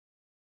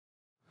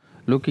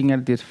looking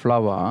at this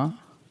flower,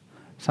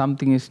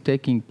 something is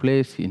taking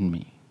place in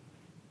me.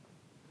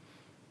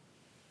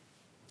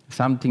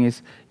 Something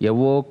is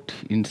evoked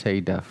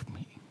inside of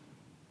me.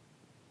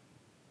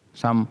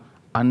 Some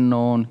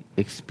unknown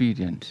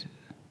experience.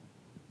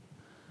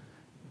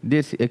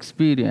 This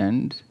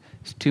experience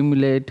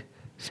stimulates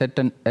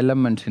certain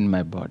elements in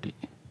my body,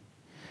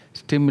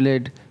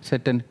 stimulate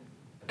certain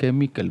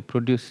chemical,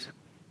 produce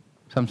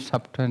some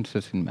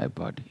substances in my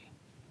body,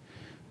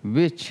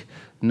 which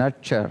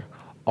nurture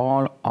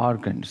all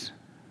organs.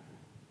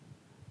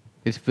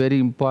 It's very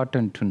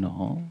important to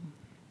know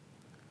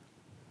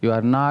you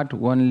are not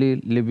only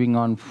living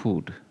on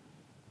food.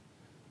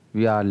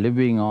 We are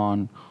living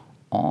on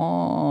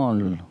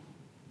all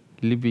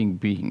living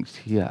beings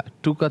here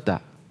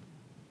together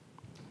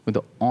with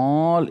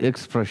all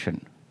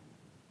expression.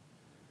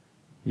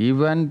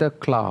 Even the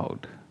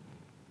cloud,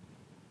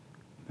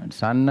 and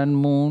sun and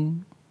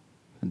moon,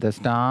 and the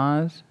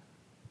stars,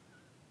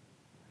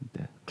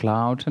 the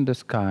clouds in the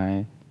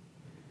sky,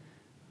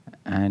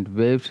 and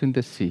waves in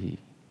the sea,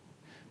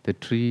 the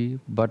tree,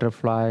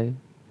 butterfly,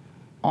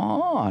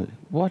 all,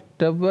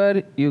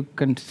 whatever you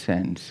can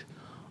sense,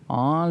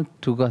 all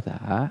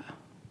together,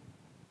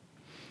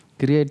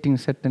 creating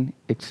certain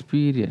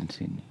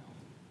experience in you.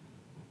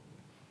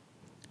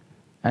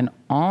 And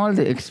all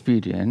the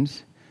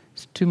experience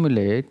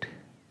stimulate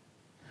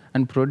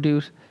and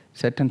produce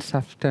certain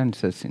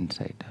substances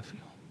inside of you,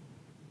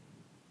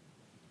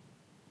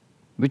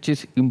 which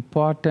is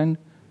important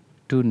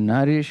to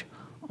nourish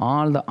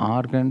all the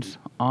organs,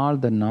 all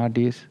the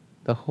nadis,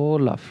 the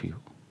whole of you.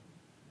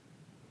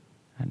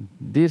 And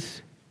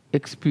this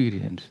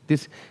experience,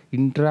 this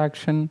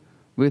interaction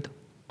with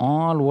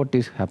all what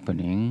is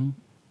happening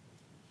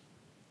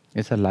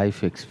is a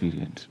life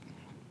experience.